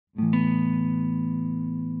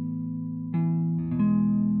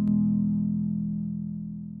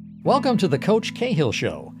Welcome to the Coach Cahill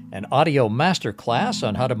Show, an audio masterclass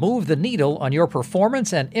on how to move the needle on your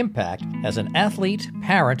performance and impact as an athlete,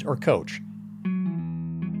 parent, or coach.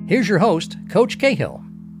 Here's your host, Coach Cahill.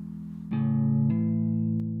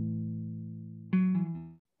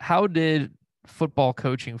 How did football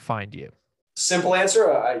coaching find you? Simple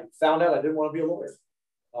answer, I found out I didn't want to be a lawyer.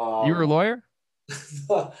 You were a lawyer?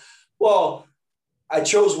 Well, I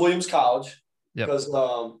chose Williams College Yep.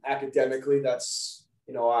 because academically that's,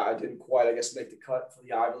 I didn't quite, make the cut for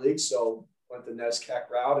the Ivy League. So went the NESCAC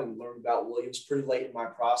route and learned about Williams pretty late in my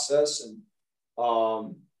process and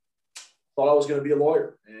thought I was going to be a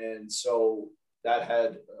lawyer. And so that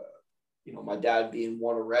had, my dad being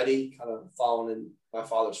one already, kind of following in my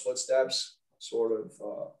father's footsteps, sort of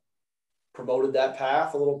promoted that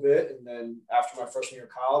path a little bit. And then after my freshman year of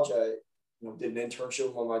college, I did an internship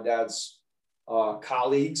with one of my dad's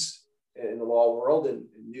colleagues in the law world and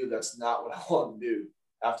knew that's not what I wanted to do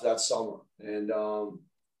after that summer. And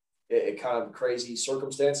it kind of crazy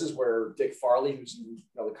circumstances where Dick Farley, who's in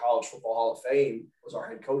the College Football Hall of Fame, was our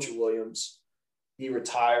head coach at Williams. He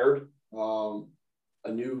retired.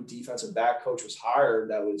 A new defensive back coach was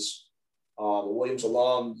hired that was a Williams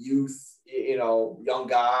alum, youth, young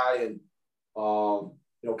guy, and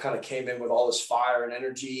kind of came in with all this fire and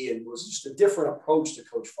energy and was just a different approach to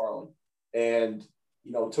Coach Farley. And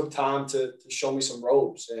it took time to show me some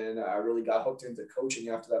ropes, and I really got hooked into coaching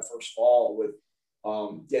after that first fall with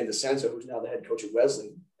Dan DeCenzo, who's now the head coach at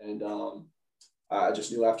Wesleyan. And I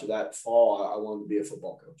just knew after that fall I wanted to be a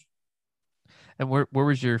football coach. And where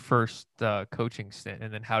was your first coaching stint?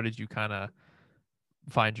 And then how did you kind of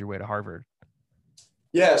find your way to Harvard?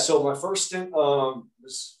 Yeah, so my first stint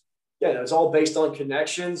was all based on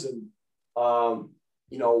connections. And,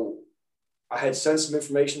 I had sent some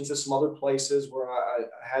information to some other places where I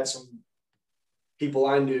had some people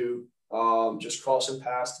I knew just crossing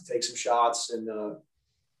paths to take some shots. And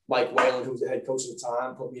Mike Whalen, who was the head coach at the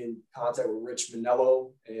time, put me in contact with Rich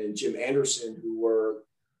Manello and Jim Anderson, who were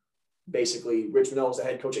basically, Rich Manello was the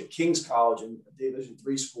head coach at King's College in a Division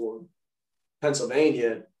III school in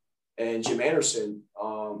Pennsylvania. And Jim Anderson,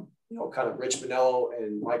 kind of Rich Manello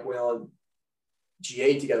and Mike Whalen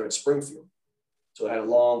GA together at Springfield. So I had a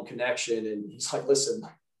long connection, and he's like, listen,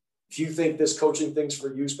 if you think this coaching thing's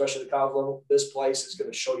for you, especially at the college level, this place is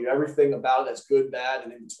going to show you everything about it that's good, bad,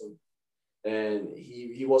 and in between. And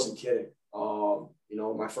he wasn't kidding.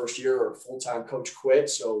 My first year, a full-time coach quit.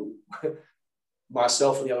 So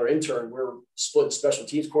myself and the other intern, we're splitting special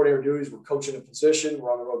teams coordinator duties. We're coaching a position.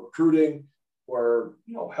 We're on the road recruiting. We're,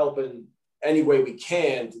 helping any way we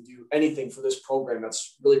can to do anything for this program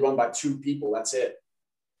that's really run by two people. That's it.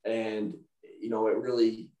 And, it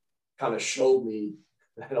really kind of showed me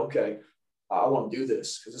that, okay, I want to do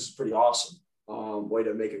this because this is pretty awesome way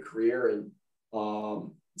to make a career. And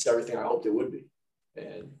it's everything I hoped it would be.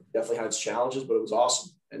 And definitely had its challenges, but it was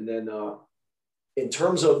awesome. And then in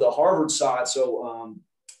terms of the Harvard side, so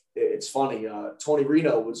it's funny, Tony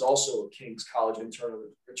Reno was also a King's College intern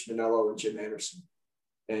with Rich Manello and Jim Anderson.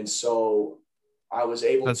 And so I was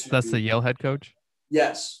able to. That's the Yale head coach?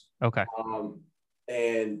 Yes. Okay.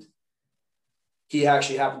 And he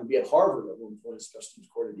actually happened to be at Harvard at one point as special teams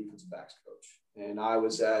coordinator, defensive backs coach. And I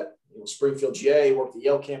was at Springfield GA, worked at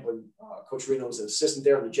Yale camp when Coach Reno was an assistant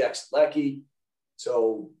there in the Jackson Leckie.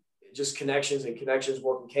 So just connections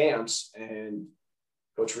working camps. And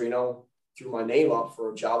Coach Reno threw my name up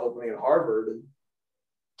for a job opening at Harvard. And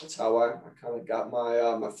that's how I kind of got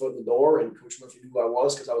my foot in the door. And Coach Murphy knew who I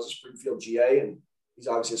was because I was a Springfield GA, and he's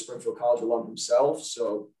obviously a Springfield College alum himself.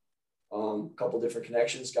 So a couple of different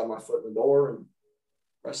connections, got my foot in the door, and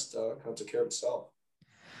rest kind of took care of itself.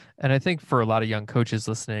 And I think for a lot of young coaches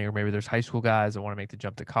listening, or maybe there's high school guys that want to make the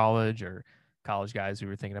jump to college, or college guys who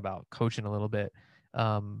are thinking about coaching a little bit,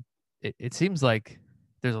 it seems like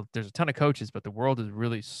there's a ton of coaches, but the world is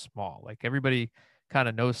really small. Like everybody kind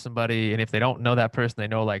of knows somebody, and if they don't know that person, they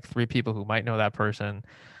know like three people who might know that person.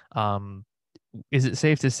 Is it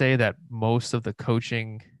safe to say that most of the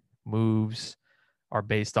coaching moves are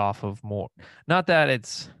based off of more, not that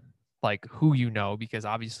it's like who you know, because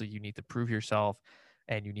obviously you need to prove yourself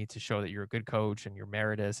and you need to show that you're a good coach and you're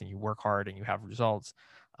meritorious and you work hard and you have results.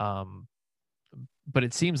 But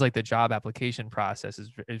it seems like the job application process is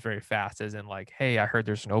very fast, as in like, hey, I heard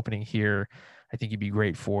there's an opening here. I think you'd be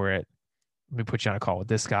great for it. Let me put you on a call with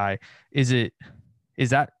this guy. Is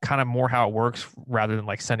that kind of more how it works rather than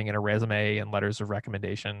like sending in a resume and letters of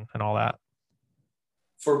recommendation and all that?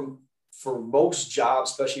 For most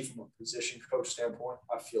jobs, especially from a position coach standpoint,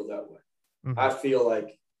 I feel that way. Mm-hmm. I feel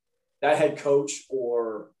like that head coach,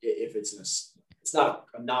 or if it's not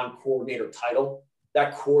a non-coordinator title,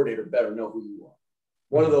 that coordinator better know who you are.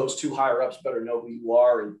 one of those two higher ups better know who you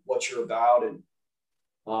are and what you're about, and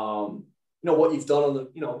what you've done on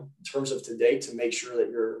the, in terms of today to make sure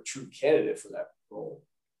that you're a true candidate for that role.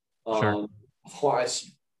 Sure. Otherwise,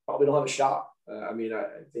 you probably don't have a shot. I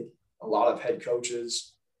think a lot of head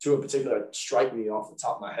coaches, two in particular, that strike me off the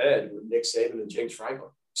top of my head, were Nick Saban and James Franklin.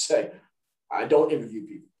 Say, I don't interview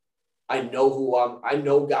people. I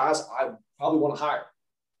know guys I probably want to hire.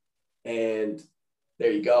 And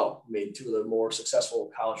there you go. I mean, two of the more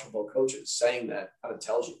successful college football coaches saying that kind of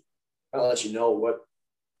tells you, kind of lets you know what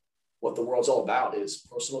the world's all about, is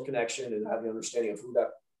personal connection and having an understanding of who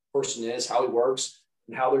that person is, how he works,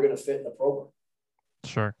 and how they're going to fit in the program.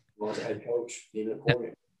 Sure. Well, as a head coach, even a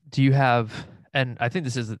coordinator. Do you have, and I think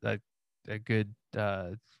this is a good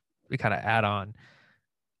kind of add on,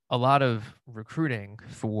 a lot of the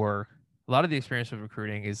experience with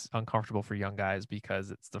recruiting is uncomfortable for young guys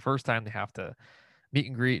because it's the first time they have to meet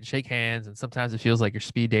and greet and shake hands. And sometimes it feels like you're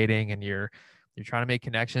speed dating and you're trying to make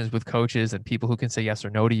connections with coaches and people who can say yes or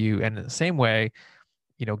no to you. And in the same way,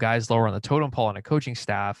 guys lower on the totem pole on a coaching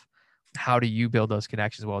staff, how do you build those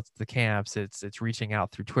connections? Well, it's the camps, it's reaching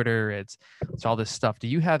out through Twitter, it's all this stuff. Do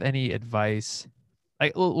you have any advice?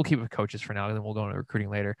 We'll keep it with coaches for now, and then we'll go into recruiting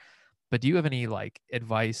later. But do you have any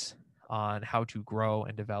advice on how to grow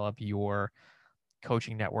and develop your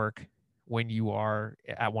coaching network when you are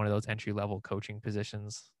at one of those entry-level coaching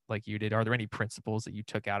positions like you did? Are there any principles that you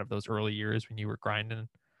took out of those early years when you were grinding?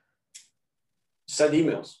 Send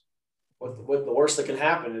emails. What the worst that can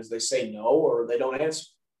happen is they say no or they don't answer.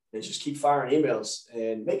 And just keep firing emails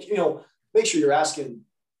and make sure you're asking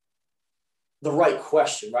the right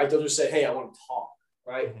question, right? Don't just say, hey, I want to talk,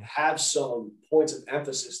 right? Mm-hmm. Have some points of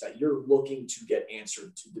emphasis that you're looking to get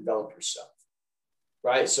answered to develop yourself,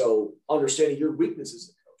 right? So understanding your weaknesses as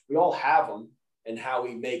a coach. We all have them, and how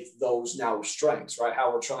we make those now strengths, right?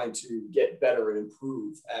 How we're trying to get better and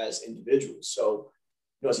improve as individuals. So,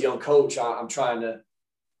 as a young coach, I'm trying to,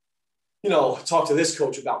 talk to this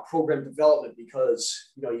coach about program development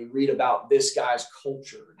because, you read about this guy's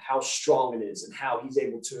culture and how strong it is and how he's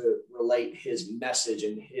able to relate his message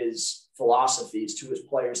and his philosophies to his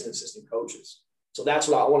players and assistant coaches. So that's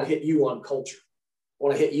what I want to hit you on, culture. I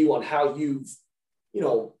want to hit you on how you've,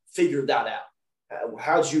 figured that out.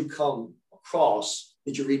 How did you come across?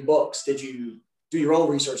 Did you read books? Did you do your own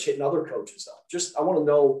research, hitting other coaches up? I want to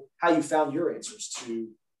know how you found your answers to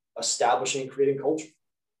establishing and creating culture.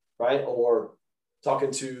 Right? Or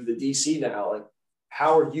talking to the DC now,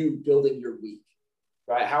 how are you building your week?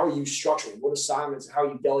 Right? How are you structuring? What assignments? How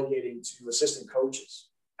are you delegating to assistant coaches?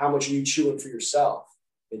 How much are you chewing for yourself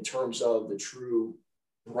in terms of the true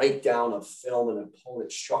breakdown of film and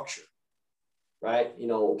opponent structure? Right?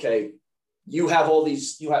 Okay, you have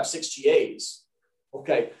 6 GAs.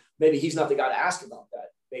 Okay, maybe he's not the guy to ask about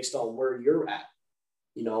that based on where you're at.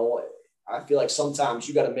 I feel like sometimes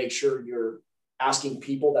you got to make sure you're asking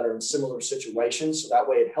people that are in similar situations, so that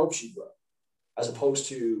way it helps you grow, as opposed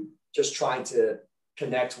to just trying to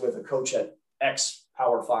connect with a coach at X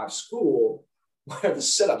Power 5 school where the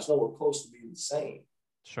setup's nowhere close to being the same.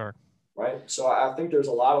 Sure. Right. So I think there's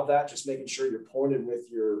a lot of that, just making sure you're pointed with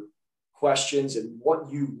your questions and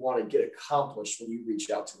what you want to get accomplished when you reach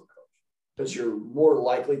out to a coach, because you're more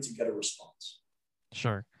likely to get a response.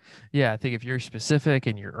 Sure. Yeah. I think if you're specific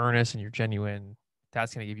and you're earnest and you're genuine,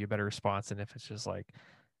 that's going to give you a better response than if it's just like,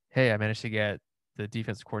 hey, I managed to get the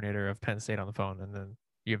defensive coordinator of Penn State on the phone, and then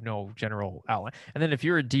you have no general outline. And then if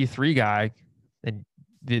you're a D3 guy, then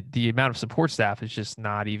the amount of support staff is just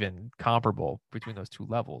not even comparable between those two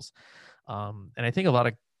levels. And I think a lot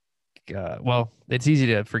of, it's easy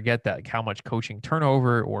to forget that how much coaching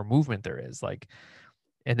turnover or movement there is.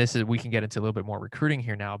 And we can get into a little bit more recruiting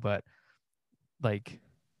here now, but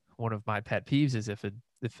one of my pet peeves is if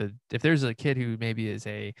there's a kid who maybe is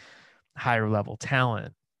a higher level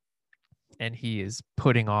talent and he is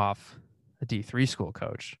putting off a D3 school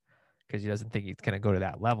coach because he doesn't think he's going to go to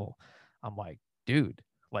that level, I'm like, dude,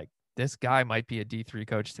 this guy might be a D3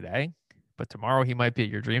 coach today, but tomorrow he might be at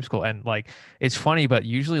your dream school. And it's funny, but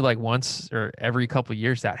usually once or every couple of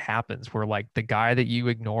years that happens where the guy that you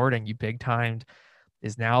ignored and you big timed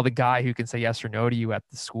is now the guy who can say yes or no to you at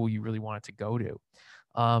the school you really wanted to go to.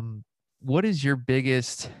 What do you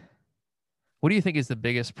think is the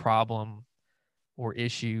biggest problem or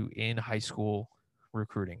issue in high school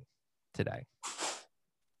recruiting today?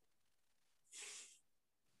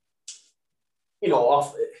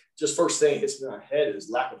 Just first thing that hits me in my head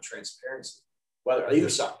is lack of transparency, whether either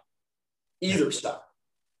side.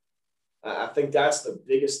 I think that's the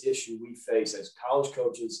biggest issue we face as college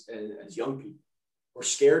coaches and as young people. We're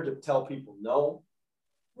scared to tell people no.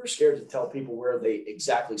 we're scared to tell people where they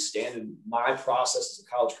exactly stand in my process as a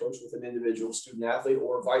college coach with an individual student athlete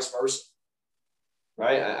or vice versa.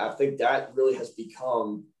 Right. I think that really has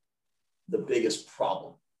become the biggest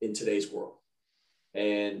problem in today's world.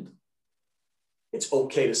 And it's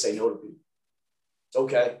okay to say no to people. It's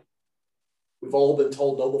okay. We've all been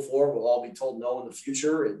told no before. We'll all be told no in the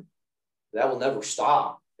future, and that will never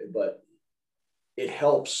stop. But it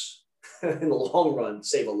helps in the long run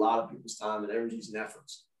save a lot of people's time and energies and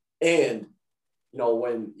efforts. And,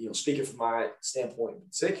 when, speaking from my standpoint in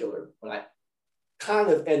particular, when I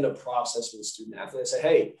kind of end a process with a student athlete, I say,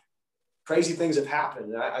 hey, crazy things have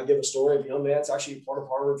happened. And I give a story of a young man that's actually part of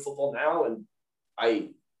Harvard football now. And I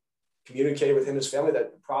communicated with him and his family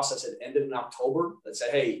that the process had ended in October. That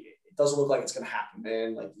said, hey, it doesn't look like it's going to happen,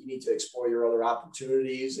 man. Like, you need to explore your other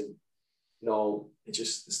opportunities. And,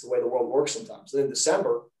 it's the way the world works sometimes. And in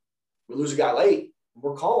December, we lose a guy late, and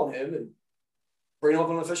we're calling him and bringing him up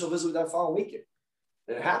on an official visit that following weekend.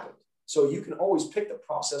 And it happened. So you can always pick the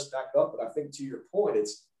process back up. But I think, to your point,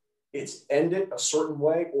 it's end it a certain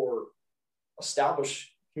way or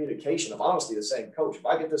establish communication of honestly the saying, coach, if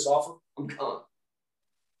I get this offer, I'm gone.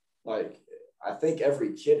 Like, I think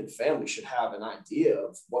every kid and family should have an idea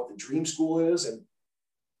of what the dream school is and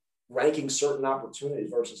ranking certain opportunities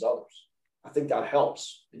versus others. I think that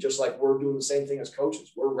helps. And just like we're doing the same thing as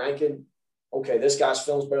coaches, we're ranking, okay, this guy's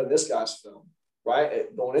film is better than this guy's film,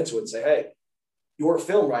 right? Going into it and say, hey, your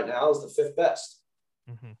film right now is the fifth best.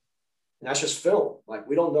 Mm-hmm. And that's just film. Like,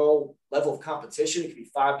 we don't know level of competition. It could be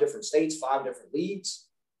 5 different states, 5 different leagues.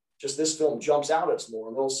 Just this film jumps out at us more.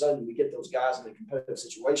 And all of a sudden we get those guys in a competitive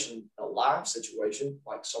situation, a live situation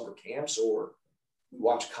like summer camps, or we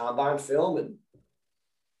watch combine film and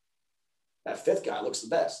that fifth guy looks the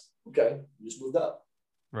best. Okay, you just moved up.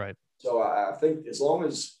 Right. So I think as long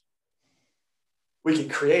as we can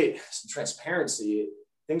create some transparency,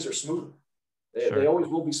 things are smoother. They always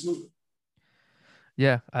will be smoother.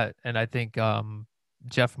 Yeah, and I think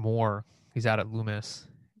Jeff Moore, he's out at Loomis.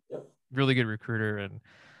 Yep. Really good recruiter and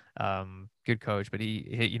good coach. But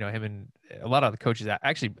him and a lot of the coaches,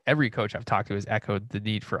 actually every coach I've talked to has echoed the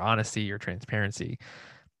need for honesty or transparency.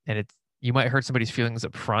 And you might hurt somebody's feelings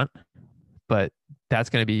up front, but that's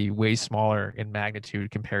going to be way smaller in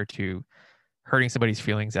magnitude compared to hurting somebody's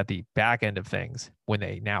feelings at the back end of things when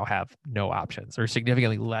they now have no options or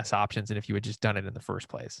significantly less options than if you had just done it in the first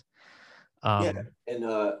place. And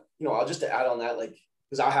I'll just add on that, like,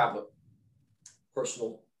 because I have a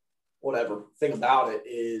personal whatever thing about it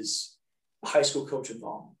is high school coach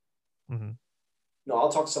involvement. Mm-hmm.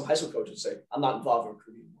 I'll talk to some high school coaches and say, I'm not involved in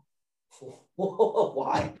recruiting anymore.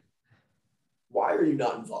 Why? Why are you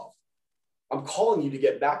not involved? I'm calling you to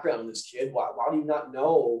get background on this kid. Why do you not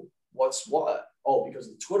know what's what? Oh, because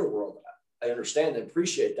of the Twitter world. I understand and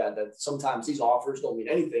appreciate that sometimes these offers don't mean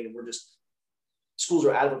anything, and schools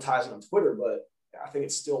are advertising on Twitter, but I think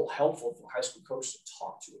it's still helpful for high school coaches to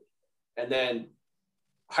talk to it. And then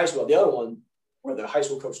high school, the other one, where the high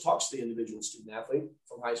school coach talks to the individual student athlete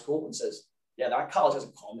from high school and says, yeah, that college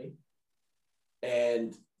hasn't called me.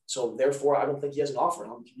 And so therefore, I don't think he has an offer.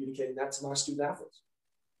 And I'm communicating that to my student athletes.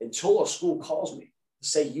 Until a school calls me to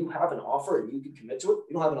say you have an offer and you can commit to it,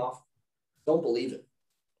 you don't have an offer. Don't believe it.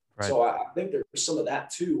 Right. So I think there's some of that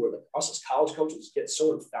too, where us as college coaches get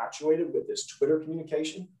so infatuated with this Twitter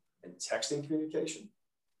communication and texting communication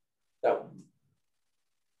that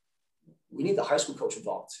we need the high school coach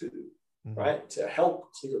involved too, mm-hmm. right? To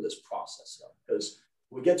help clear this process up. Because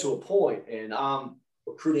we get to a point and I'm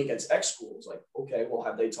recruiting against X schools, like, okay, well,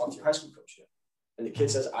 have they talked to your high school coach yet? And the kid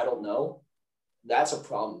mm-hmm. says, I don't know. That's a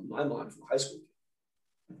problem in my mind from a high school kid.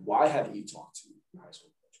 Why haven't you talked to your high school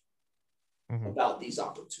coach mm-hmm. about these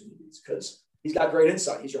opportunities? Because he's got great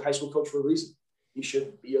insight. He's your high school coach for a reason. He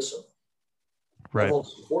should be a support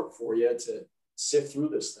for you to sift through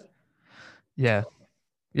this thing. Yeah.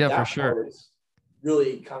 Yeah, that for sure.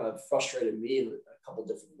 Really kind of frustrated me in a couple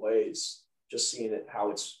different ways, just seeing how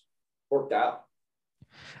it's worked out.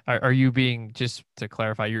 Are you being, just to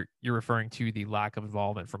clarify, you're referring to the lack of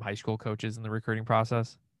involvement from high school coaches in the recruiting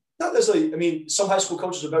process? Not necessarily. I mean, some high school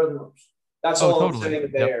coaches are better than others. That's all totally. I'm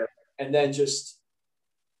saying there. Yep. And then just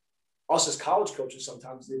us as college coaches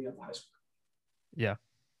sometimes leading up to high school. Yeah.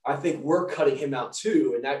 I think we're cutting him out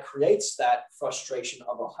too. And that creates that frustration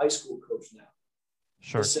of a high school coach now.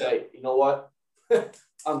 Sure. To say, you know what?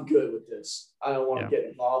 I'm good with this. I don't want to get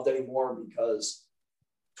involved anymore because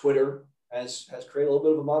Twitter has created a little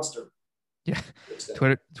bit of a monster. Yeah.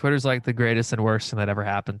 Twitter's like the greatest and worst thing that ever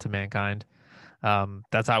happened to mankind.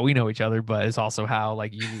 That's how we know each other, but it's also how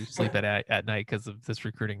like you lose sleep at night because of this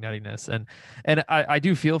recruiting nuttiness. And I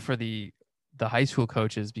do feel for the high school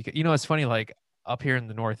coaches because, it's funny, like up here in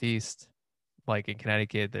the Northeast, like in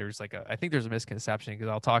Connecticut, I think there's a misconception, because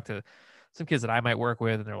I'll talk to some kids that I might work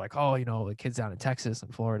with, and they're like, oh, the kids down in Texas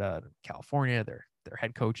and Florida and California, their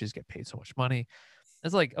head coaches get paid so much money.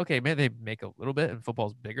 It's like, okay, maybe they make a little bit and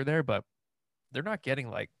football's bigger there, but they're not getting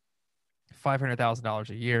like $500,000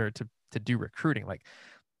 a year to do recruiting. Like,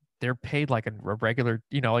 they're paid like a regular,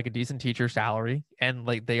 like a decent teacher salary, and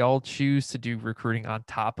like they all choose to do recruiting on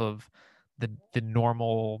top of the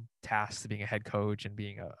normal tasks of being a head coach and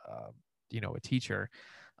being a teacher.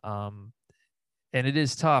 And it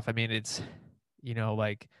is tough. I mean, it's,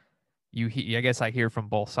 like I guess I hear from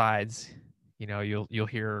both sides. You'll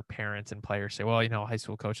hear parents and players say, well, high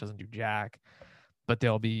school coach doesn't do jack, but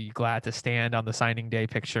they'll be glad to stand on the signing day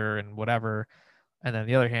picture and whatever. And then on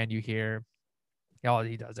the other hand, you hear, oh,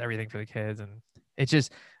 he does everything for the kids. And it's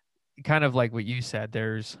just kind of like what you said.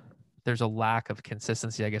 There's a lack of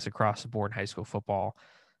consistency, I guess, across the board in high school football,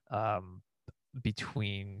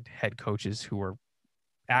 between head coaches who are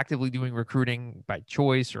actively doing recruiting by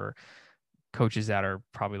choice, or coaches that are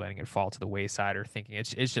probably letting it fall to the wayside, or thinking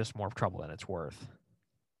it's just more trouble than it's worth.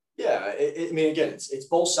 Yeah, I mean, again, it's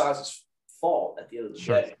both sides' fault at the end of the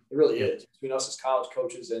day. It really is, between us as college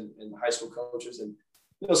coaches and high school coaches. And,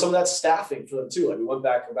 some of that's staffing for them too. Like, we went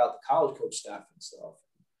back about the college coach staff and stuff.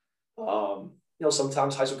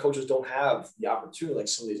 Sometimes high school coaches don't have the opportunity, like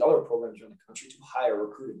some of these other programs around the country, to hire a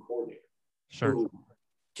recruiting coordinator who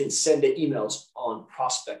can send the emails on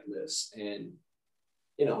prospect lists. And,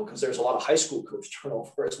 because there's a lot of high school coach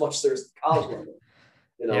turnover as much as there's college level.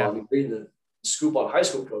 I mean, reading the scoop on high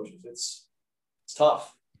school coaches, it's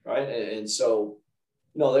tough, right? And so,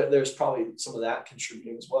 there's probably some of that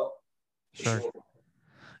contributing as well. Sure.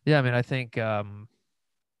 Yeah, I mean, I think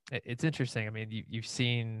it's interesting. I mean, you've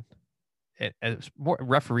seen it as more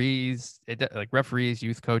referees, like referees,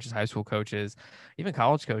 youth coaches, high school coaches, even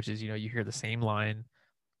college coaches. You hear the same line,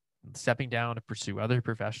 stepping down to pursue other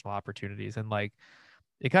professional opportunities, and like,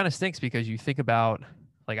 it kind of stinks, because you think about,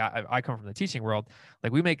 like, I come from the teaching world.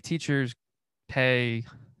 Like, we make teachers pay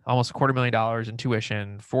almost $250,000 in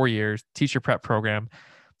tuition, 4 years, teacher prep program,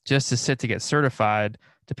 just to sit to get certified,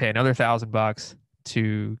 to pay another $1,000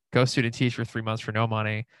 to go student teach for 3 months for no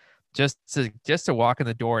money, just to walk in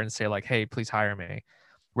the door and say, like, hey, please hire me.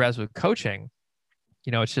 Whereas with coaching,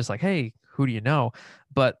 it's just like, hey, who do you know?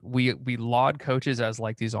 But we laud coaches as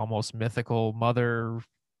like these almost mythical mother,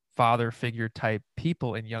 father figure type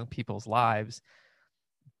people in young people's lives,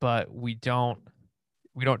 but we don't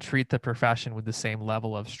treat the profession with the same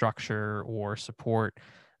level of structure or support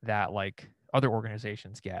that like other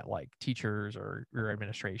organizations get, like teachers or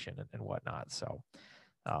administration and whatnot. So,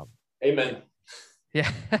 amen.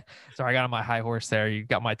 Yeah. Sorry, I got on my high horse there. You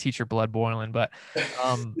got my teacher blood boiling, but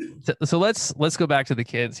so let's go back to the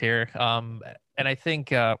kids here. And I think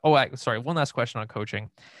sorry, one last question on coaching.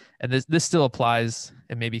 And this still applies,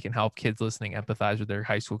 and maybe can help kids listening empathize with their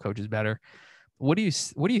high school coaches better. What do you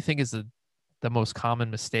think is the most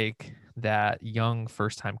common mistake that young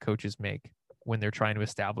first-time coaches make when they're trying to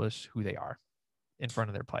establish who they are in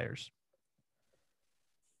front of their players?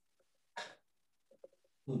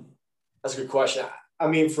 That's a good question. I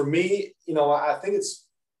mean, for me, I think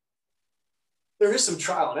there is some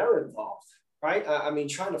trial and error involved, right? I mean,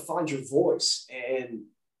 trying to find your voice and,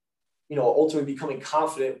 ultimately becoming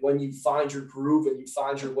confident when you find your groove and you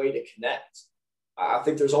find your way to connect. I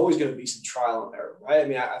think there's always going to be some trial and error, right? I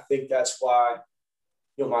mean, I think that's why,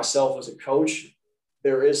 myself as a coach,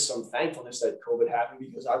 there is some thankfulness that COVID happened,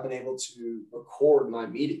 because I've been able to record my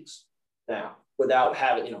meetings now without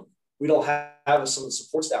having, we don't have some of the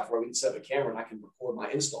support staff where we can set up a camera and I can record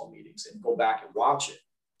my install meetings and go back and watch it.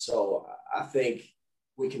 So I think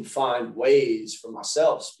we can find ways for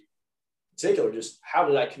myself, in particular, just how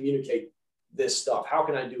did I communicate this stuff? How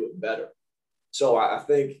can I do it better? So I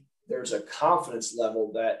think there's a confidence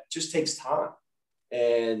level that just takes time,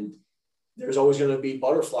 and there's always going to be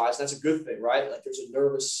butterflies. That's a good thing, right? Like, there's a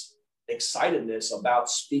nervous excitedness about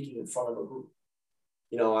speaking in front of a group.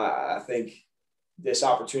 I think this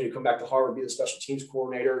opportunity to come back to Harvard, be the special teams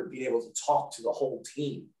coordinator, being able to talk to the whole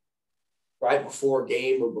team, right, before a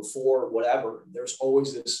game or before whatever, there's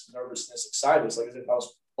always this nervousness, excitedness, like as if I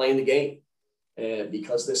was playing the game. And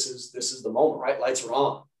because this is the moment, right? Lights are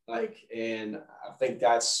on. And I think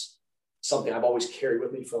that's something I've always carried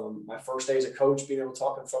with me from my first day as a coach, being able to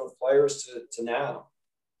talk in front of players to now.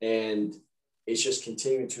 And it's just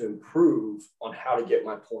continuing to improve on how to get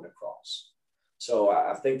my point across. So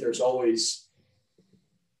I think there's always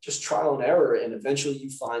just trial and error, and eventually you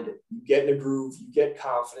find it. You get in a groove, you get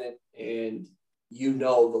confident, and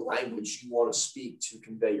the language you want to speak to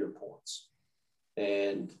convey your points.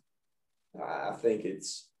 And I think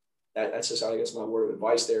it's that's just, I guess, my word of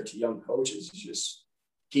advice there to young coaches is just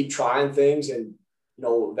keep trying things, and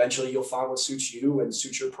eventually you'll find what suits you and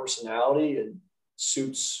suits your personality and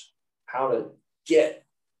suits how to get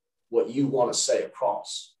what you want to say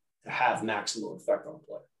across to have maximum effect on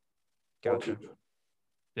play. Gotcha.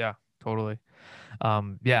 Yeah, totally.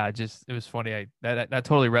 It was funny. That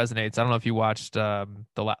totally resonates. I don't know if you watched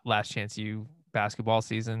the Last Chance U basketball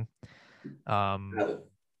season. It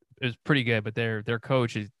was pretty good, but their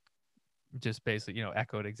coach is just basically,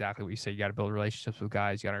 echoed exactly what you said. You got to build relationships with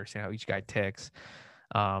guys. You got to understand how each guy ticks.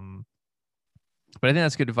 But I think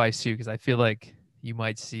that's good advice too, because I feel like you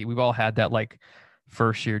might see, we've all had that like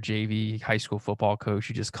first year JV high school football coach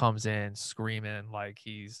who just comes in screaming like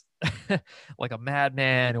he's like a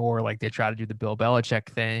madman, or like they try to do the Bill Belichick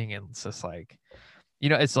thing. And it's just like,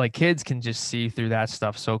 it's like kids can just see through that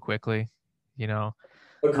stuff so quickly,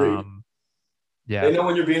 Agreed. Yeah. They know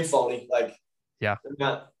when you're being phony. Like, yeah,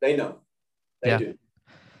 they know. They do.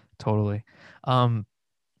 Totally.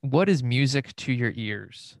 What is music to your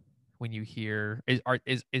ears when you hear, are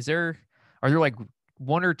there like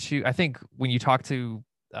one or two, I think when you talk to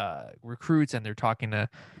recruits and they're talking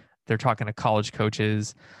to college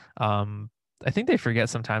coaches, I think they forget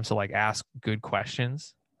sometimes to like ask good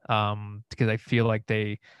questions, because I feel like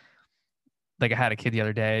I had a kid the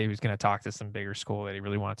other day who was going to talk to some bigger school that he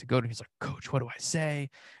really wanted to go to. He's like, "Coach, what do I say?"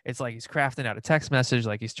 It's like he's crafting out a text message,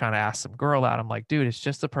 like he's trying to ask some girl out. I'm like, dude, it's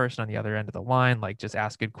just the person on the other end of the line. Like, just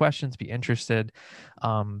ask good questions, be interested.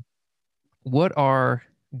 What are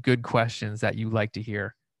good questions that you like to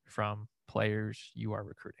hear from players you are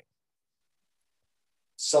recruiting?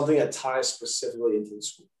 Something that ties specifically into the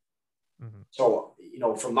school. Mm-hmm. So,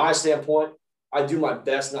 from my standpoint, I do my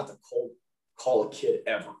best not to call a kid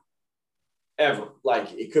ever.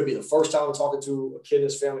 Like, it could be the first time I'm talking to a kid and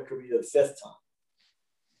his family, it could be the fifth time.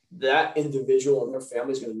 That individual and their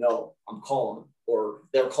family is going to know I'm calling, or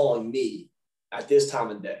they're calling me at this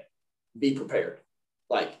time of day. Be prepared.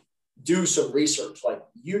 Like, do some research. Like,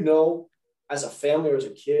 as a family or as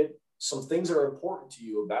a kid, some things that are important to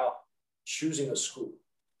you about choosing a school.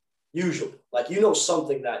 Usually, like,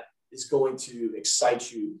 something that is going to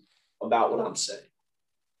excite you about what I'm saying.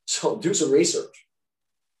 So do some research.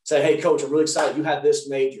 Say, hey, coach, I'm really excited. You had this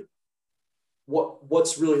major.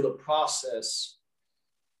 What's really the process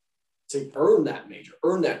to earn that major,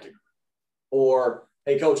 earn that degree? Or,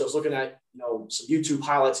 hey, coach, I was looking at, some YouTube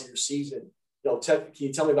highlights of your season. Can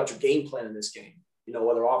you tell me about your game plan in this game?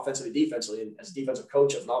 Whether offensively, defensively. And as a defensive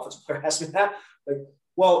coach, if an offensive player asks me that, like,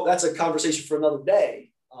 well, that's a conversation for another day.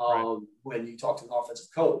 Right. When you talk to an offensive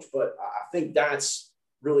coach. But I think that's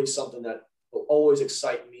really something that will always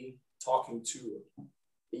excite me talking to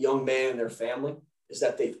a young man and their family, is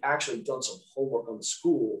that they've actually done some homework on the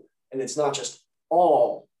school. And it's not just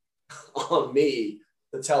all on me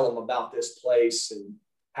to tell them about this place and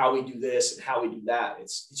how we do this and how we do that.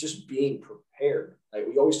 It's just being prepared. Like,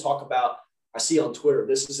 we always talk about, I see on Twitter,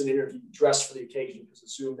 this is an interview, dressed for the occasion because of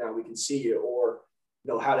Zoom now we can see you, or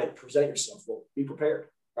how to present yourself. Well, be prepared,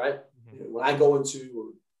 right? Mm-hmm. When I go into, or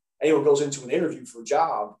anyone goes into an interview for a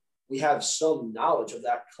job, we have some knowledge of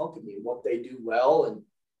that company and what they do well, and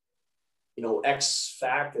X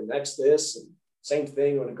fact and X this, and same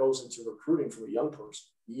thing when it goes into recruiting for a young person.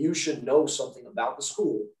 You should know something about the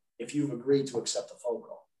school if you've agreed to accept a phone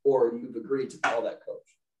call or you've agreed to call that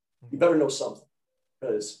coach. You better know something,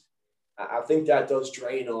 because I think that does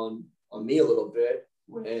drain on me a little bit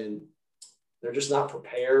when they're just not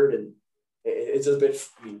prepared. And it's a bit,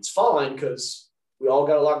 it's fine because we all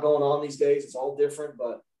got a lot going on these days. It's all different,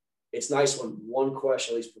 but it's nice when one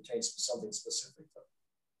question at least pertains to something specific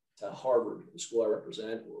to Harvard, the school I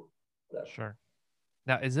represent, or whatever. Sure.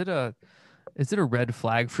 Now, is it a red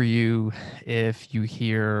flag for you if you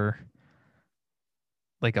hear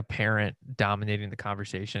like a parent dominating the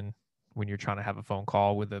conversation when you're trying to have a phone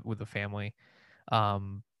call with a family?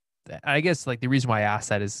 I guess like the reason why I asked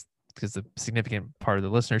that is because the significant part of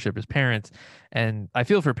the listenership is parents, and I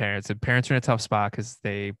feel for parents. And parents are in a tough spot because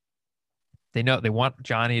they know they want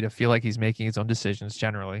Johnny to feel like he's making his own decisions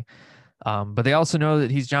generally. But they also know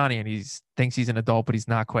that he's Johnny and thinks he's an adult, but he's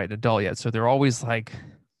not quite an adult yet. So they're always like,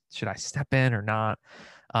 should I step in or not?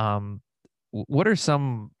 What are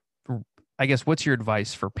some, I guess, what's your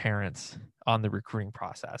advice for parents on the recruiting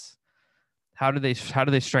process? How do they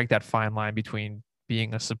strike that fine line between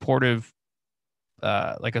being a supportive,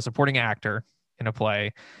 like a supporting actor in a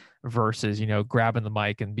play versus, grabbing the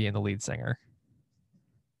mic and being the lead singer?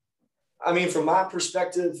 I mean, from my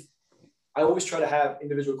perspective, I always try to have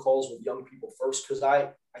individual calls with young people first, because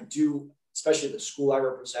I do, especially the school I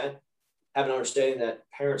represent, have an understanding that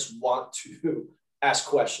parents want to ask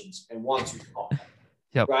questions and want to talk.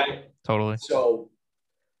 Yep. right? Totally. So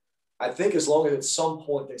I think as long as at some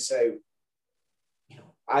point they say,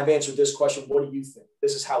 I've answered this question. What do you think?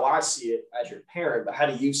 This is how I see it as your parent, but how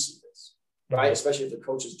do you see this? Right? Mm-hmm. Especially if the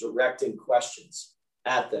coach is directing questions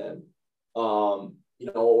at them, or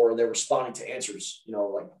they're responding to answers.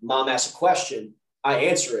 Like mom asks a question, I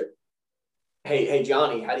answer it. Hey,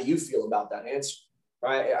 Johnny, how do you feel about that answer?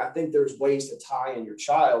 Right? I think there's ways to tie in your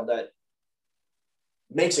child that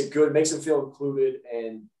makes it good, makes them feel included.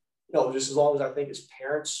 And, just as long as I think as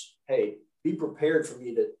parents, hey, be prepared for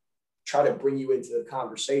me to try to bring you into the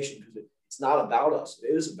conversation, because it's not about us. It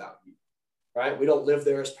is about you, right? We don't live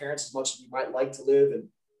there as parents as much as we might like to live in,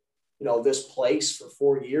 this place for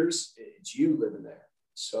 4 years. It's you living there.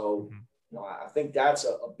 So, I think that's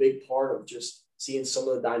a big part of just seeing some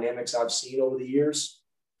of the dynamics I've seen over the years.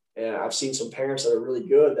 And I've seen some parents that are really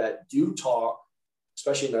good that do talk,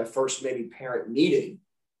 especially in that first maybe parent meeting,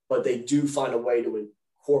 but they do find a way to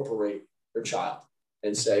incorporate their child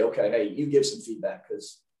and say, okay, hey, you give some feedback,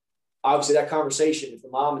 because obviously that conversation, if the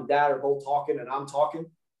mom and dad are both talking and I'm talking,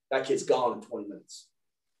 that kid's gone in 20 minutes.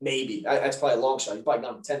 Maybe. That's probably a long shot. He's probably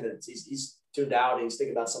gone in 10 minutes. He's tuned out and he's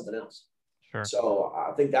thinking about something else. Sure. So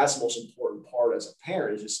I think that's the most important part as a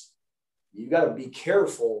parent, is just you got to be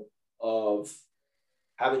careful of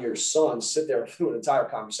having your son sit there through an entire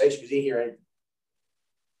conversation because he didn't hear anything.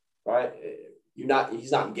 Right?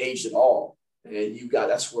 He's not engaged at all. And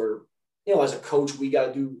that's where, as a coach, we got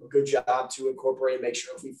to do a good job to incorporate and make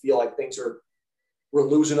sure if we feel like we're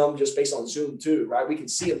losing them just based on Zoom too, right? We can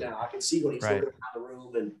see him now. I can see when he's looking around the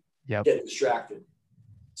room and getting distracted.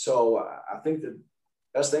 So I think the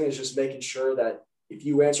best thing is just making sure that if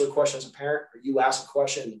you answer a question as a parent, or you ask a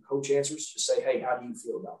question and the coach answers, just say, hey, how do you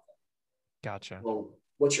feel about that? Gotcha. Well,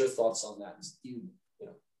 what's your thoughts on that? Is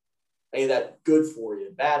any of that good for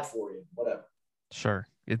you, bad for you, whatever? Sure.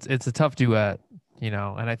 It's a tough duet, and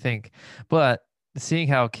I think, but seeing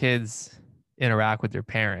how kids interact with their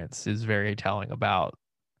parents is very telling about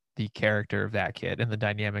the character of that kid and the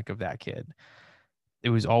dynamic of that kid. It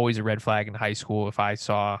was always a red flag in high school if I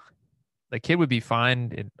saw the kid would be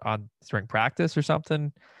fine on spring practice or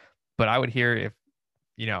something, but I would hear if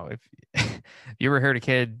if you ever heard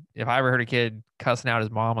if I ever heard a kid cussing out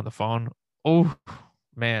his mom on the phone, oh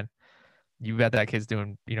man, you bet that kid's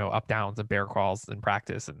doing, up downs and bear crawls in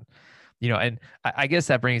practice. And, and I guess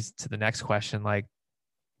that brings to the next question. Like,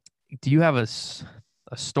 do you have a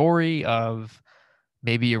story of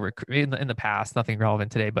maybe in the past, nothing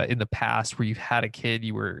relevant today, but in the past where you've had a kid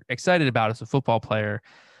you were excited about as a football player,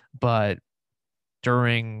 but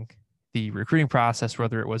during the recruiting process,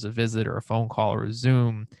 whether it was a visit or a phone call or a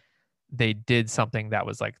Zoom, they did something that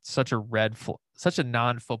was like such a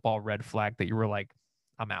non-football red flag that you were like,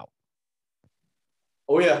 I'm out?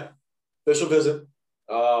 Oh yeah, official visit.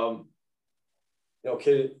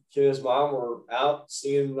 Kid and his mom were out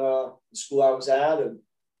seeing the school I was at, and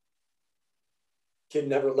kid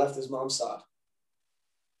never left his mom's side.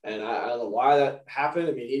 And I don't know why that happened.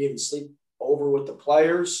 I mean, he didn't even sleep over with the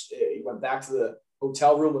players. He went back to the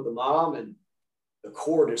hotel room with the mom, and the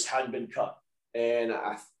cord just hadn't been cut. And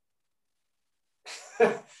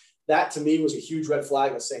that to me was a huge red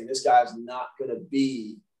flag of saying this guy's not going to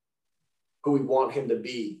be who we want him to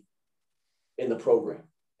be in the program.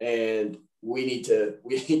 And we need to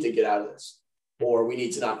get out of this, or we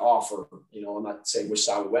need to not offer, I'm not saying which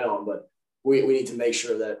side we went on, but we need to make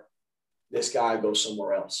sure that this guy goes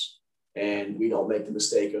somewhere else and we don't make the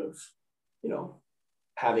mistake of,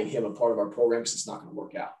 having him a part of our program, because it's not going to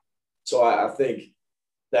work out. So I think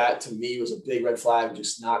that to me was a big red flag,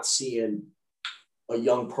 just not seeing a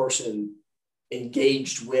young person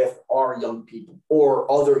engaged with our young people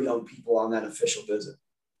or other young people on that official visit.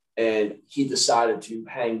 And he decided to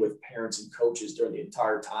hang with parents and coaches during the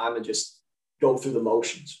entire time and just go through the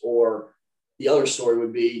motions. Or the other story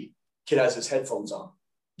would be kid has his headphones on,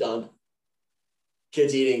 done.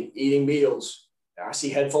 Kid's eating meals. I see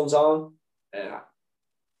headphones on, and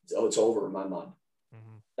it's over in my mind.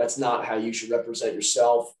 Mm-hmm. That's not how you should represent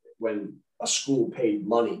yourself when a school paid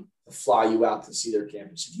money to fly you out to see their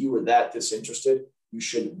campus. If you were that disinterested, you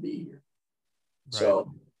shouldn't be here. Right.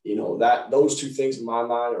 So, that those two things in my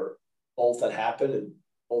mind are both that happened, and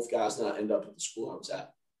both guys not end up at the school I was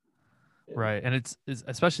at. Yeah. Right. And it's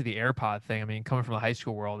especially the AirPod thing. I mean, coming from the high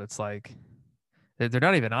school world, it's like they're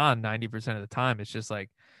not even on 90% of the time. It's just like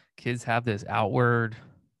kids have this outward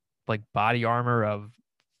like body armor of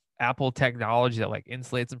Apple technology that like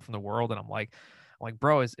insulates them from the world. And I'm like,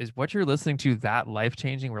 bro, is what you're listening to that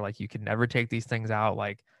life-changing where like you can never take these things out?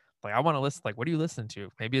 Like I want to listen, like, what do you listen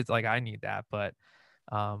to? Maybe it's like, I need that. But,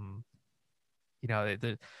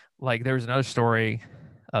 like there was another story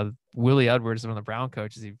Willie Edwards, one of the Brown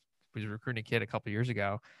coaches, he was recruiting a kid a couple of years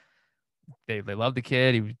ago. They loved the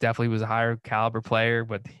kid. He definitely was a higher caliber player,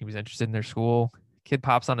 but he was interested in their school. Kid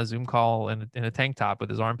pops on a Zoom call in a tank top with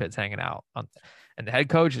his armpits hanging out, and the head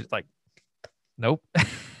coach is like, "Nope."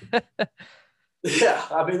 Yeah,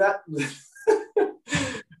 I mean that.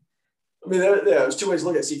 I mean, there's two ways to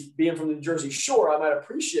look at it. See, being from the Jersey Shore, I might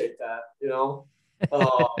appreciate that,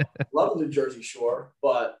 love the Jersey Shore,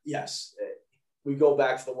 but yes, we go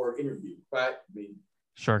back to the word interview, right? I mean,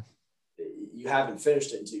 sure, you haven't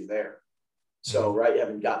finished it until you're there. So, right, you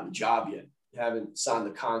haven't gotten the job yet. You haven't signed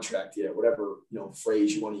the contract yet, whatever,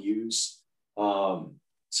 phrase you want to use.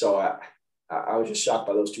 So I was just shocked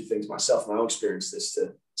by those two things myself. And I experienced this,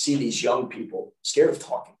 to see these young people scared of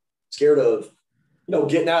talking, scared of,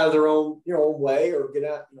 getting out of their own way, or get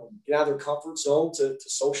out of their comfort zone to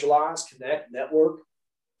socialize, connect, network,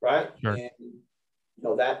 right? Sure. And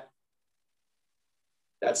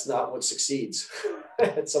that's not what succeeds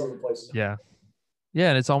at some of the places. Yeah. Yeah.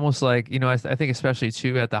 And it's almost like, I think especially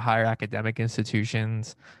too at the higher academic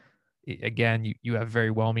institutions, again, you have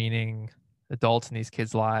very well-meaning adults in these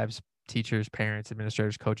kids' lives, teachers, parents,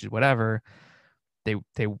 administrators, coaches, whatever. They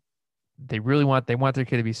really want their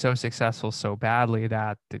kid to be so successful so badly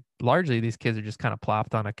that largely these kids are just kind of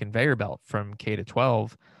plopped on a conveyor belt from K to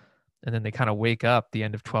 12. And then they kind of wake up the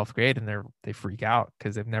end of 12th grade and they freak out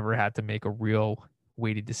because they've never had to make a real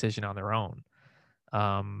weighty decision on their own.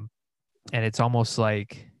 And it's almost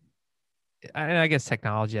like, and I guess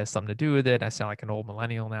technology has something to do with it. I sound like an old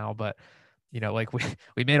millennial now, but like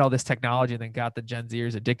we made all this technology and then got the Gen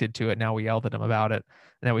Zers addicted to it. Now we yelled at them about it,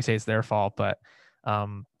 and then we say it's their fault. But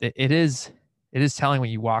it is telling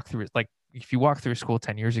when you walk through it. Like if you walk through school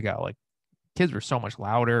 10 years ago, like kids were so much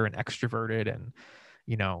louder and extroverted, and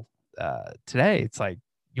today it's like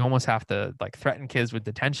you almost have to like threaten kids with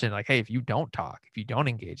detention. Like, hey, if you don't talk, if you don't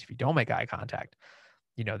engage, if you don't make eye contact,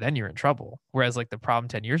 then you're in trouble. Whereas like the problem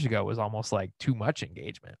 10 years ago was almost like too much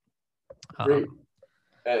engagement. And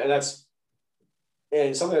that's,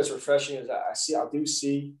 and something that's refreshing is I do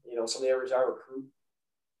see, some of the areas I recruit,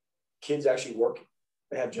 kids actually working.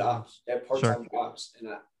 They have jobs, they have part-time jobs. And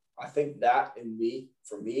I think that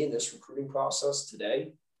for me in this recruiting process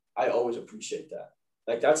today, I always appreciate that.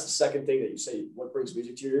 Like that's the second thing that you say, what brings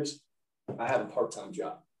music to your ears? I have a part-time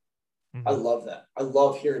job. Mm-hmm. I love that. I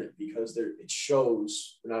love hearing it because it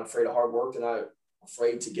shows they're not afraid of hard work. They're not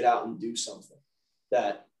afraid to get out and do something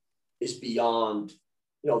that is beyond,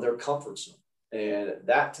 their comfort zone. And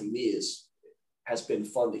that to me has been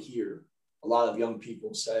fun to hear. A lot of young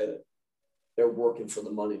people say that they're working for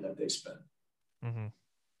the money that they spend. Mm-hmm.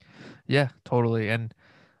 Yeah, totally. And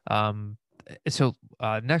so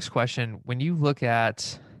next question, when you look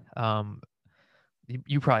at,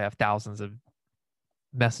 you probably have thousands of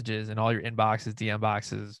messages in all your inboxes, DM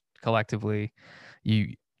boxes collectively,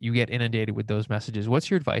 you get inundated with those messages. What's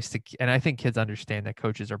your advice to, and I think kids understand that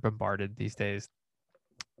coaches are bombarded these days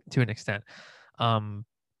to an extent.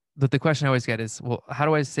 But the question I always get is, well, how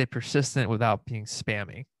do I stay persistent without being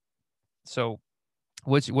spammy? So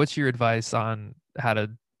what's your advice on how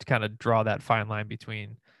to kind of draw that fine line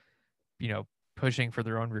between, pushing for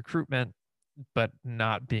their own recruitment, but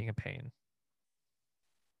not being a pain?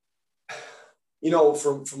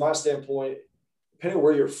 From my standpoint, depending on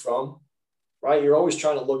where you're from, right, you're always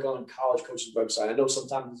trying to look on college coaches' website. I know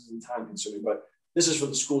sometimes this is time consuming, but this is for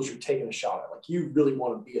the schools you're taking a shot at. Like you really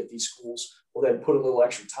want to be at these schools, well then put a little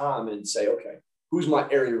extra time and say, okay, who's my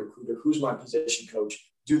area recruiter? Who's my position coach?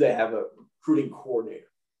 Do they have a recruiting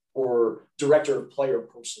coordinator or director of player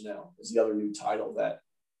personnel is the other new title that,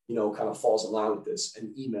 kind of falls in line with this,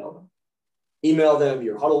 and email them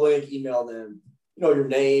your huddle link, email them, your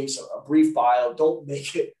names, a brief bio. Don't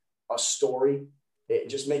make it a story.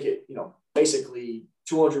 Just make it, basically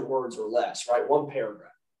 200 words or less, right? One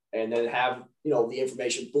paragraph, and then have, the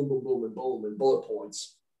information, boom, boom, boom, and boom, and bullet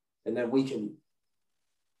points. And then we can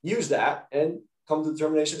use that and come to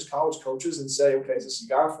determination as college coaches and say, okay, is this a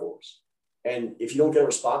guy for us? And if you don't get a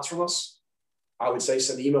response from us, I would say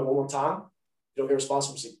send the email one more time. If you don't get a response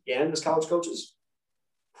from us again as college coaches,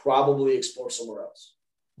 probably explore somewhere else.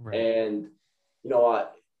 Right. And,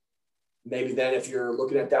 maybe then if you're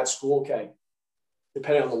looking at that school, okay,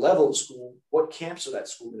 depending on the level of school, what camps are that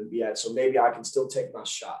school going to be at? So maybe I can still take my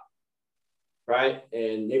shot, right?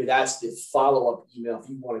 And maybe that's the follow-up email if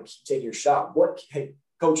you want to keep taking your shot. Hey,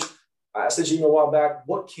 coach, I sent you an email a while back.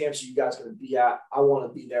 What camps are you guys going to be at? I want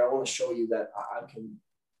to be there. I want to show you that I can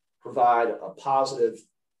provide a positive,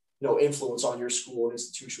 influence on your school and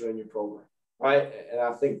institution and your program, right? And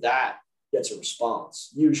I think that gets a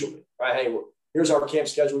response usually, right? Hey, here's our camp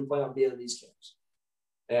schedule. We plan on being in these camps.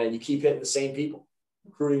 And you keep hitting the same people.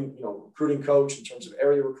 recruiting coach in terms of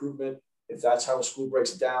area recruitment, if that's how a school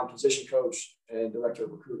breaks it down, position coach and director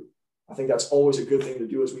of recruiting. I think that's always a good thing to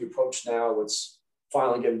do as we approach now. It's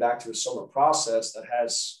finally getting back to a summer process that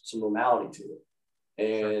has some normality to it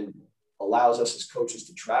and allows us as coaches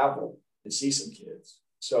to travel and see some kids.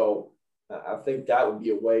 So I think that would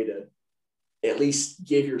be a way to at least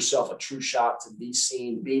give yourself a true shot to be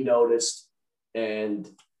seen, be noticed, and,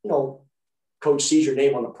 coach sees your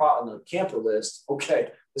name on the camper list. Okay,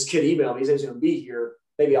 this kid emailed me, he says he's going to be here.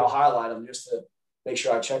 Maybe I'll highlight him just to make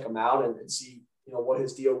sure I check him out and see, what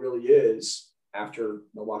his deal really is after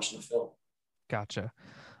watching the film. Gotcha.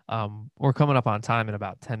 We're coming up on time in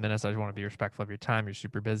about 10 minutes. I just want to be respectful of your time. You're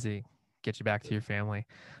super busy. Get you back to your family.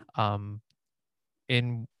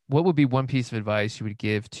 And what would be one piece of advice you would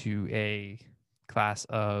give to a class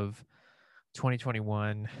of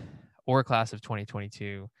 2021 or a class of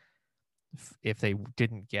 2022 if they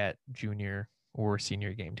didn't get junior or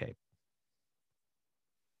senior game tape?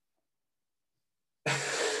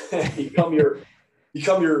 become your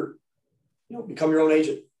own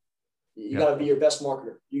agent. You got to be your best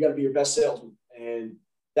marketer. You got to be your best salesman. And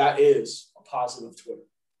that is a positive of Twitter,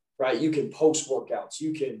 right? You can post workouts.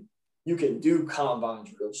 You can do combine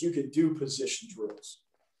drills. You can do position drills.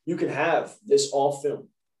 You can have this all filmed.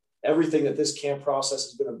 Everything that this camp process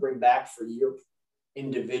is going to bring back for your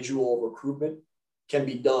individual recruitment can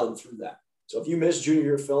be done through that. So if you missed junior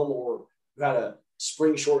year film or you had a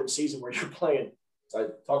spring shortened season where you're playing, so I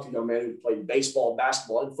talked to a young man who played baseball,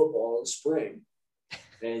 basketball, and football in the spring,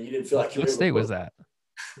 and you didn't feel like you were What state was that?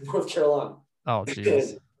 North Carolina. Oh,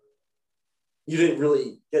 geez. You didn't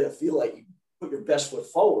really get a feel like you put your best foot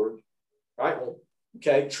forward, right? Well,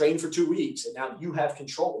 okay, train for 2 weeks, and now you have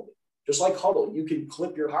control of it. Just like Huddle, you can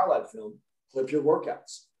clip your highlight film, clip your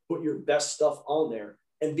workouts, put your best stuff on there,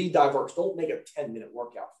 and be diverse. Don't make a 10-minute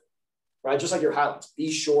workout film, right? Just like your highlights.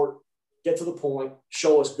 Be short, get to the point,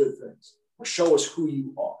 show us good things, or show us who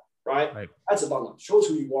you are, right? That's a bottom line. Show us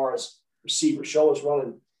who you are as a receiver. Show us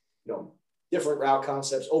running, different route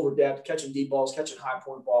concepts, over depth, catching deep balls, catching high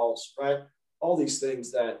point balls, right? All these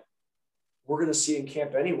things that we're going to see in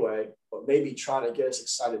camp anyway, but maybe try to get us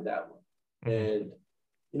excited that way. Mm-hmm. And,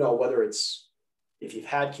 whether it's if you've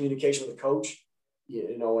had communication with a coach,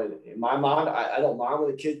 in my mind, I don't mind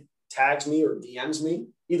when a kid tags me or DMs me.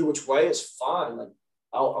 Either which way is fine. Like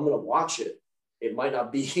I'm going to watch it. It might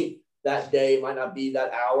not be that day. It might not be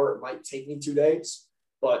that hour. It might take me 2 days,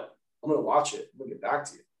 but I'm going to watch it. I'm going to get back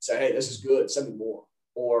to you. Say, hey, this is good. Send me more.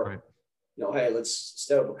 Or, hey, let's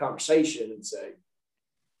set up a conversation and say,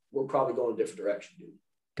 we're probably going a different direction, dude.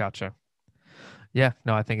 Gotcha. Yeah,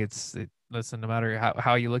 no, I think listen, no matter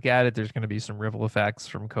how you look at it, there's going to be some ripple effects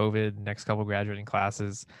from COVID. Next couple graduating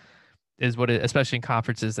classes is especially in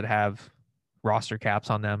conferences that have roster caps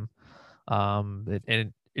on them.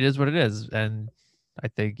 It is what it is. And I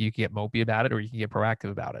think you can get mopey about it or you can get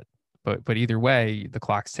proactive about it. But either way, the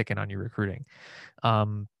clock's ticking on your recruiting.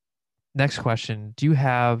 Next question. Do you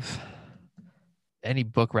have any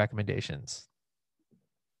book recommendations?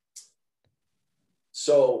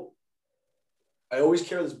 So I always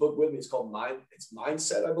carry this book with me. It's called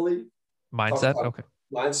Mindset, I believe. Mindset? Okay.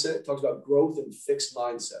 Mindset. It talks about growth and fixed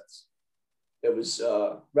mindsets. It was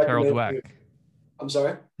Carol Dweck. I'm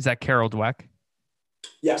sorry? Is that Carol Dweck?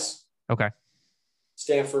 Yes. Okay.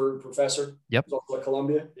 Stanford professor. Yep. Also at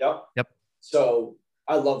Columbia. Yep. So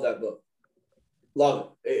I love that book.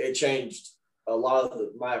 Love it. It changed a lot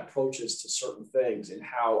of my approaches to certain things and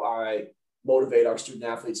how I motivate our student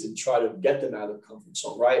athletes and try to get them out of their comfort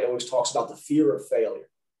zone, right? It always talks about the fear of failure.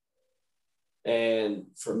 And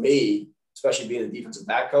for me, especially being a defensive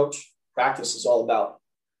back coach, practice is all about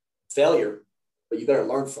failure, but you better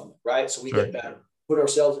learn from it, right? So we get better, put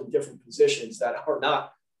ourselves in different positions that are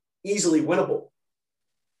not easily winnable.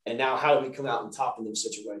 And now how do we come out on top in those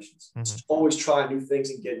situations? Mm-hmm. Just always trying new things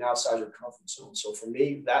and getting outside your comfort zone. So for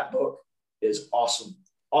me, that book is awesome.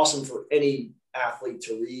 Awesome for any athlete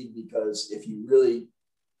to read, because if you really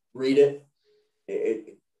read it,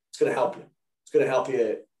 it's going to help you. It's going to help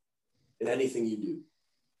you in anything you do.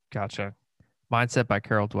 Gotcha. Mindset by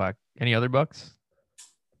Carol Dweck. Any other books?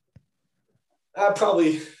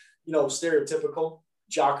 Probably, stereotypical.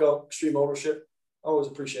 Jocko, Extreme Ownership. I always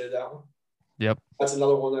appreciated that one. Yep. That's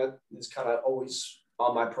another one that is kind of always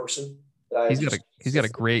on my person. He's got a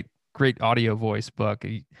great audio voice book.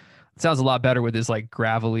 It sounds a lot better with his like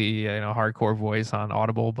gravelly, hardcore voice on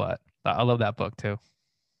Audible, but I love that book too.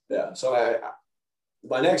 Yeah. So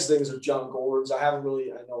my next things are John Gordon's. I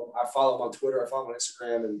follow him on Twitter. I follow him on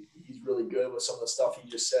Instagram, and he's really good with some of the stuff he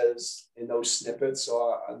just says in those snippets.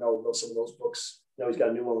 So I know some of those books. He's got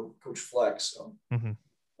a new one with Coach Flex. So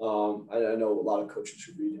I know a lot of coaches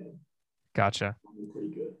who read him. Gotcha.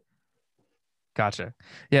 Pretty good. Gotcha.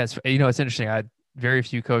 Yeah, it's interesting. I had very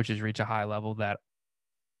few coaches reach a high level that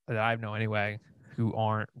I know anyway, who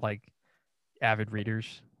aren't like avid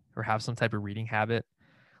readers or have some type of reading habit.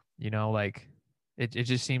 Like it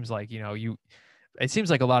just seems like, it seems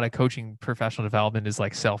like a lot of coaching professional development is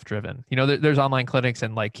like self-driven. There's online clinics,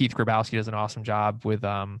 and like Keith Grabowski does an awesome job with,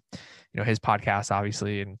 his podcast,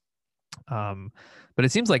 obviously. And, but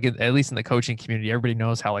it seems like at least in the coaching community, everybody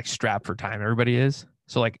knows how like strapped for time everybody is.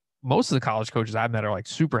 So like most of the college coaches I've met are like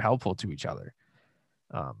super helpful to each other.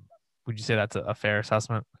 Would you say that's a fair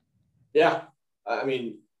assessment? Yeah. I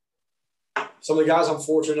mean, some of the guys I'm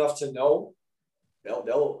fortunate enough to know,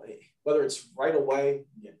 they'll whether it's right away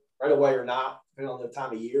or not, depending on the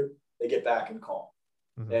time of year, they get back and call.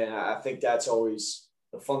 Mm-hmm. And I think that's always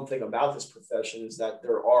the fun thing about this profession, is that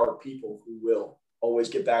there are people who will always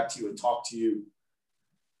get back to you and talk to you,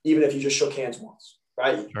 even if you just shook hands once,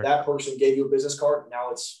 right? Sure. That person gave you a business card. Now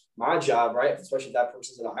it's my job, right? Especially if that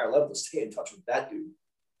person's at a higher level, to stay in touch with that dude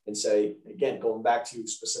and say, again, going back to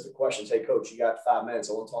specific questions, hey, coach, you got 5 minutes.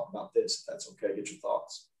 I want to talk about this. If that's okay, get your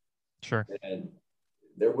thoughts. Sure. And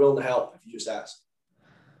they're willing to help if you just ask.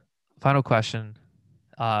 Final question.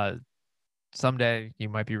 Someday you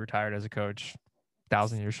might be retired as a coach,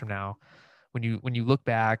 1,000 years from now. When you look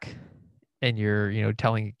back and you're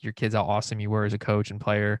telling your kids how awesome you were as a coach and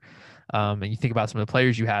player, and you think about some of the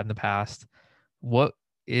players you had in the past, what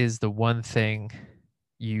is the one thing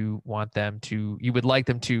you would like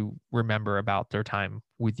them to remember about their time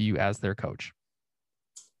with you as their coach?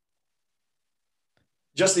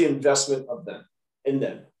 Just the investment of them in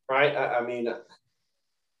them, right? I mean,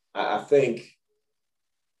 I think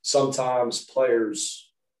sometimes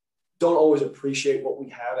players don't always appreciate what we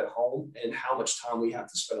have at home and how much time we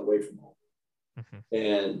have to spend away from home. Mm-hmm.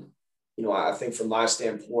 And, I think from my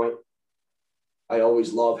standpoint, I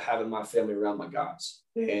always love having my family around my guys.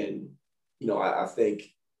 And, I think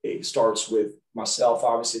it starts with myself,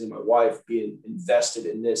 obviously, and my wife being invested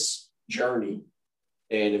in this journey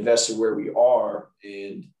and invested where we are.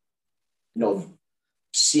 And,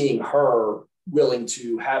 seeing her willing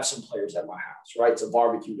to have some players at my house, right, to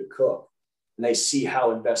barbecue, to cook, and they see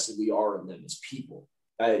how invested we are in them as people.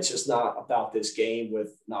 Right? It's just not about this game with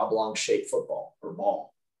an oblong-shaped football or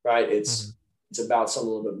ball, right? It's about something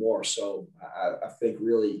a little bit more. So I think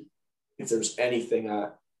really, if there's anything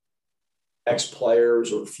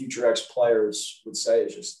ex-players or future ex-players would say,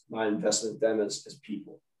 is just my investment in them as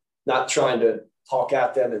people, not trying to talk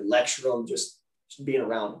at them and lecture them, just being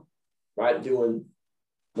around them, right, doing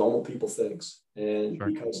normal people things. And sure.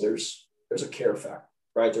 Because there's a care factor,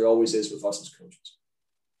 right? There always is with us as coaches.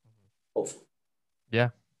 Hopefully. Yeah.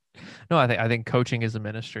 No, I think coaching is a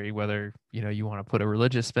ministry, whether, you want to put a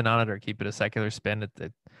religious spin on it or keep it a secular spin.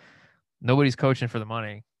 Nobody's coaching for the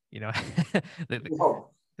money, the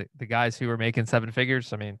guys who are making 7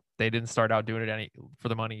 figures, I mean, they didn't start out doing it for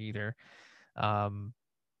the money either.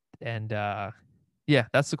 Yeah,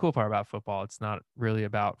 that's the cool part about football. It's not really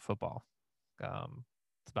about football.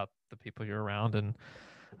 It's about the people you're around, and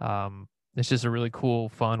it's just a really cool,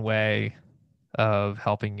 fun way of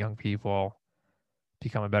helping young people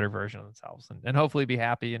become a better version of themselves and hopefully be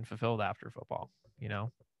happy and fulfilled after football,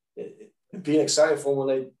 Being excited for them when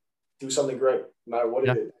they do something great, no matter what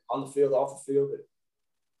it is, on the field, off the field.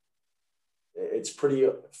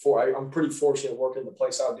 I'm pretty fortunate working the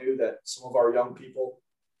place I do, that some of our young people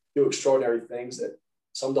do extraordinary things that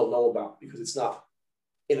some don't know about because it's not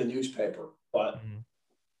in a newspaper, but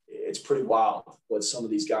it's pretty wild what some of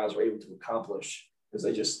these guys were able to accomplish because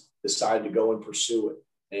they just decided to go and pursue it.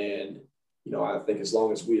 And, I think as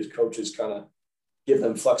long as we as coaches kind of give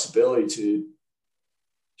them flexibility to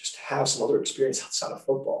just have some other experience outside of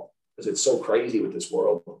football, because it's so crazy with this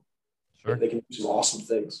world. Sure. They can do some awesome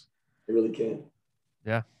things. They really can.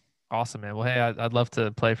 Yeah. Awesome, man. Well, hey, I'd love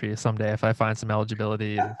to play for you someday if I find some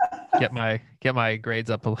eligibility and get my grades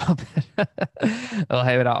up a little bit. Well,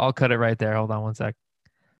 hey, but I'll cut it right there. Hold on one sec.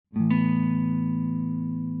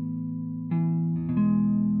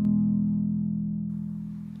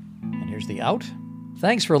 And here's the out.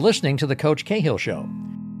 Thanks for listening to the Coach Cahill Show.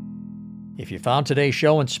 If you found today's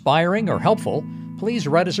show inspiring or helpful, please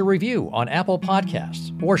write us a review on Apple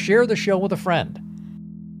Podcasts or share the show with a friend.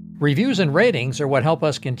 Reviews and ratings are what help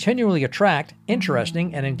us continually attract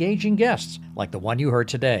interesting and engaging guests like the one you heard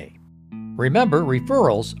today. Remember,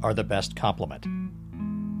 referrals are the best compliment.